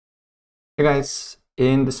Hey guys,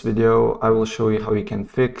 in this video I will show you how you can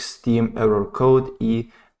fix Steam error code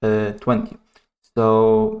E20.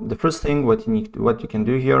 So the first thing what you can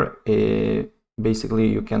do here is basically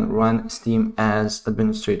you can run Steam as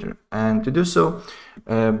administrator, and to do so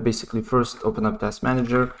basically first open up Task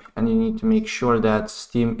Manager, and you need to make sure that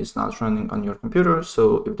Steam is not running on your computer.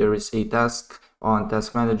 So if there is a task on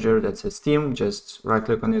Task Manager that says Steam, just right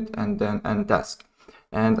click on it and then End Task.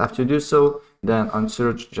 And after you do so, then on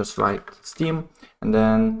search just write Steam, and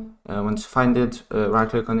then once you find it, right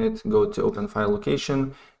click on it, go to open file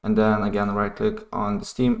location, and then again right click on the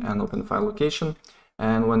Steam and open file location.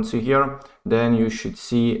 And once you're here, then you should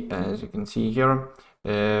see, as you can see here,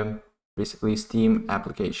 basically Steam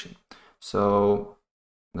application. So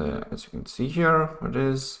as you can see here, it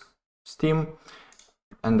is Steam,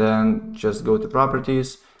 and then just go to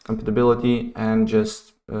properties, compatibility, and just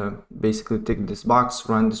basically tick this box,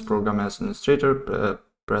 run this program as administrator,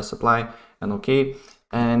 press apply and OK.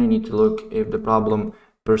 And you need to look if the problem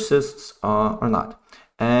persists or not.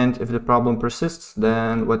 And if the problem persists,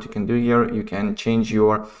 then what you can do here, you can change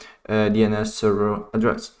your DNS server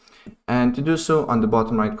address. And to do so, on the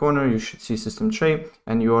bottom right corner, you should see system tray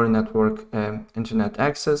and your network internet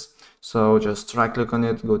access. So just right click on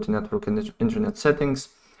it, go to network and internet settings,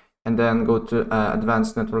 and then go to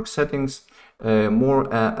advanced network settings, more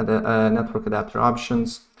network adapter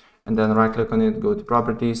options, and then right click on it, go to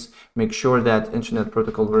properties, make sure that Internet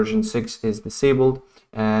Protocol version 6 is disabled,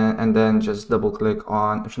 and then just double click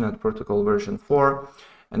on Internet Protocol version 4,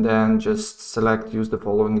 and then just select use the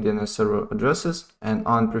following DNS server addresses, and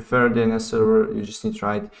on preferred DNS server you just need to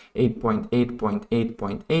write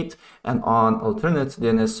 8.8.8.8, and on alternate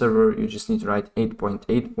DNS server you just need to write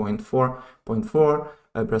 8.8.4.4.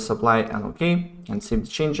 Press apply and OK, and save the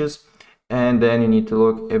changes. And then you need to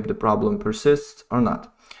look if the problem persists or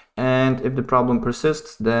not. And if the problem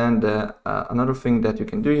persists, then another thing that you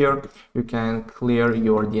can do here, you can clear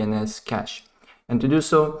your DNS cache. And to do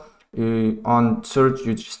so, on search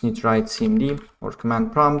you just need to write cmd or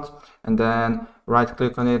command prompt, and then right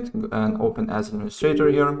click on it and open as administrator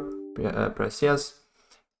here, press yes.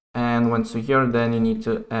 And once you're here, then you need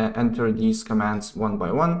to enter these commands one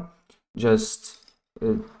by one. Just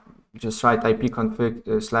write ipconfig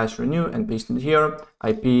 /renew and paste it here,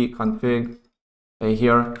 ipconfig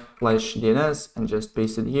here /DNS, and just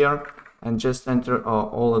paste it here, and just enter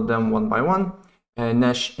all of them one by one.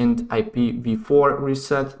 Nesh int ipv4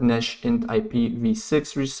 reset, nesh int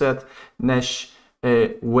ipv6 reset, nesh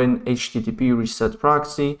win http reset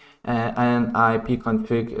proxy, and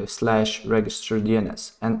ipconfig /register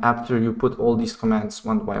DNS. And after you put all these commands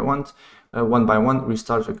one by one,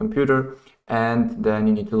 restart your computer, and then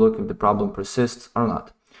you need to look if the problem persists or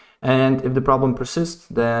not. And if the problem persists,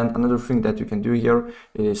 then another thing that you can do here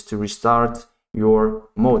is to restart your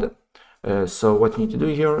modem. So what you need to do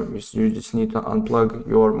here is you just need to unplug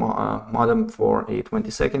your modem for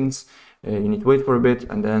 20 seconds. You need to wait for a bit,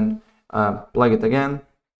 and then plug it again,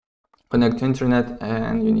 connect to internet,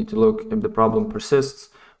 and you need to look if the problem persists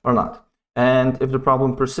or not. And if the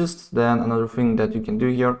problem persists, then another thing that you can do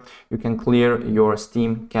here, you can clear your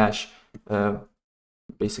Steam cache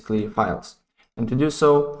basically files. And to do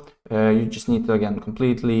so, you just need to again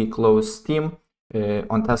completely close Steam.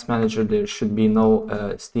 On Task Manager there should be no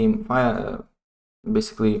Steam file,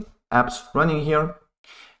 basically apps running here.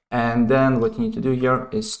 And then what you need to do here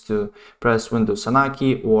is to press Windows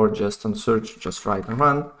Anaki, or just on search just write and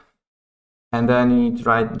run. And then you need to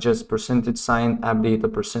write just %, app data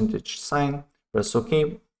 %, press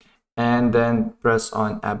OK, and then press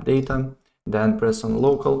on app data, then press on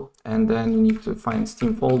local, and then you need to find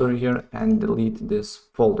Steam folder here and delete this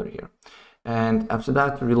folder here. And after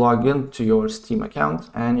that, relog in to your Steam account,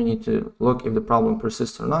 and you need to look if the problem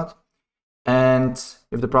persists or not. And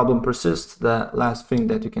if the problem persists, the last thing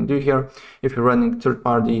that you can do here, if you're running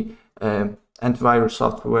third-party antivirus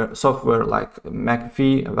software like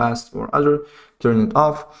McAfee, Avast, or other, turn it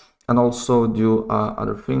off. And also do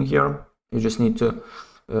other thing here. You just need to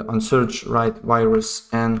on search write virus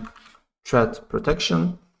and threat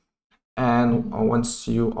protection. And once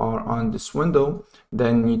you are on this window,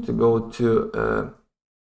 then you need to go to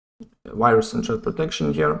virus and threat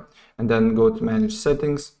protection here, and then go to manage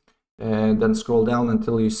settings, then scroll down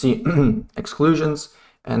until you see exclusions,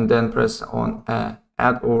 and then press on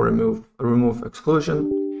add or remove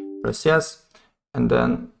exclusion, press yes, and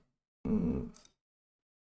then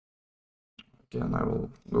again I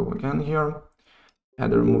will go again here,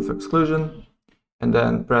 add or remove exclusion, and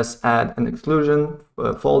then press add an exclusion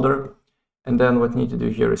folder. And then what you need to do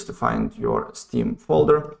here is to find your Steam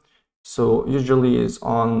folder. So usually is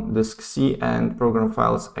on disk C and program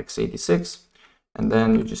files x86, and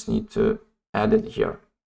then you just need to add it here,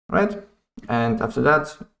 right? And after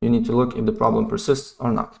that, you need to look if the problem persists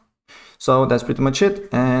or not. So that's pretty much it.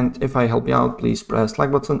 And if I help you out, please press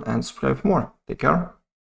like button and subscribe for more. Take care.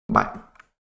 Bye.